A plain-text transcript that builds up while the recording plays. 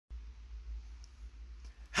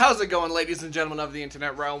How's it going, ladies and gentlemen of the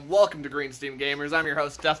internet realm? Welcome to Green Steam Gamers. I'm your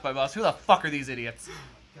host, Death by Boss. Who the fuck are these idiots?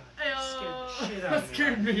 God, that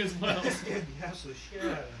scared me as well. That scared the absolute shit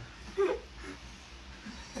out of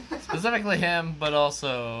me. Specifically him, but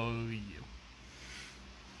also you.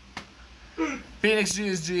 Phoenix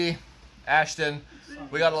GSG, Ashton.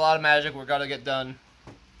 We got a lot of magic we're gonna get done.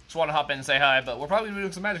 Just want to hop in and say hi, but we're probably gonna be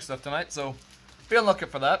doing some magic stuff tonight, so be on the lookout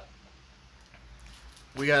for that.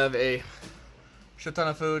 We have a shit ton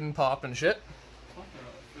of food and pop and shit.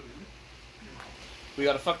 We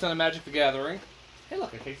got a fuck ton of Magic the Gathering. Hey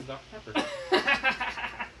look, a case of Dr. Pepper.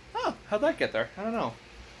 Oh, how'd that get there? I don't know.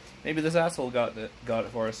 Maybe this asshole got it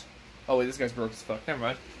for us. Oh wait, this guy's broke as fuck. Never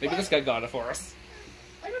mind. Maybe this guy got it for us.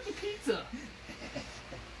 I got the pizza.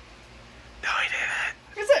 No, he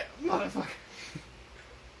didn't. Is it? Motherfucker.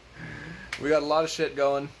 We got a lot of shit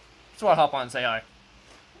going. Just want to hop on and say hi.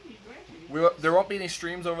 There won't be any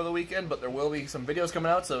streams over the weekend, but there will be some videos coming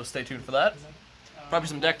out, so stay tuned for that. Probably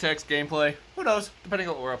some deck text, gameplay. Who knows? Depending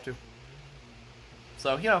on what we're up to.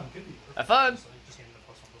 So, you know, have fun.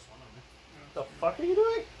 The fuck are you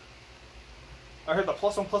doing? I heard the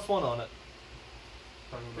 +1/+1 on it.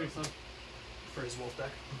 For his wolf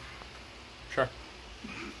deck. Sure.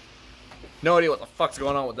 No idea what the fuck's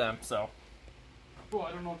going on with them, so. Oh,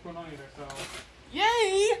 I don't know what's going on either, so...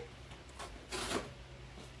 Yay!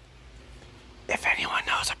 If anyone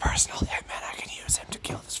knows a personal hitman, I can use him to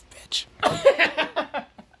kill this bitch.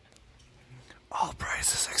 All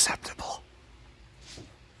prices acceptable.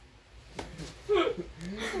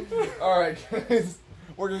 Alright, guys.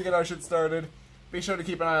 We're gonna get our shit started. Be sure to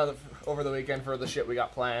keep an eye out over the weekend for the shit we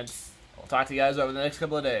got planned. We'll talk to you guys over the next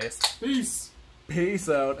couple of days. Peace! Peace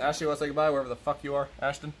out. Ashley, want to say goodbye wherever the fuck you are?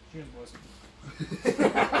 Ashton? Cheers, boys.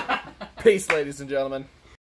 Peace, ladies and gentlemen.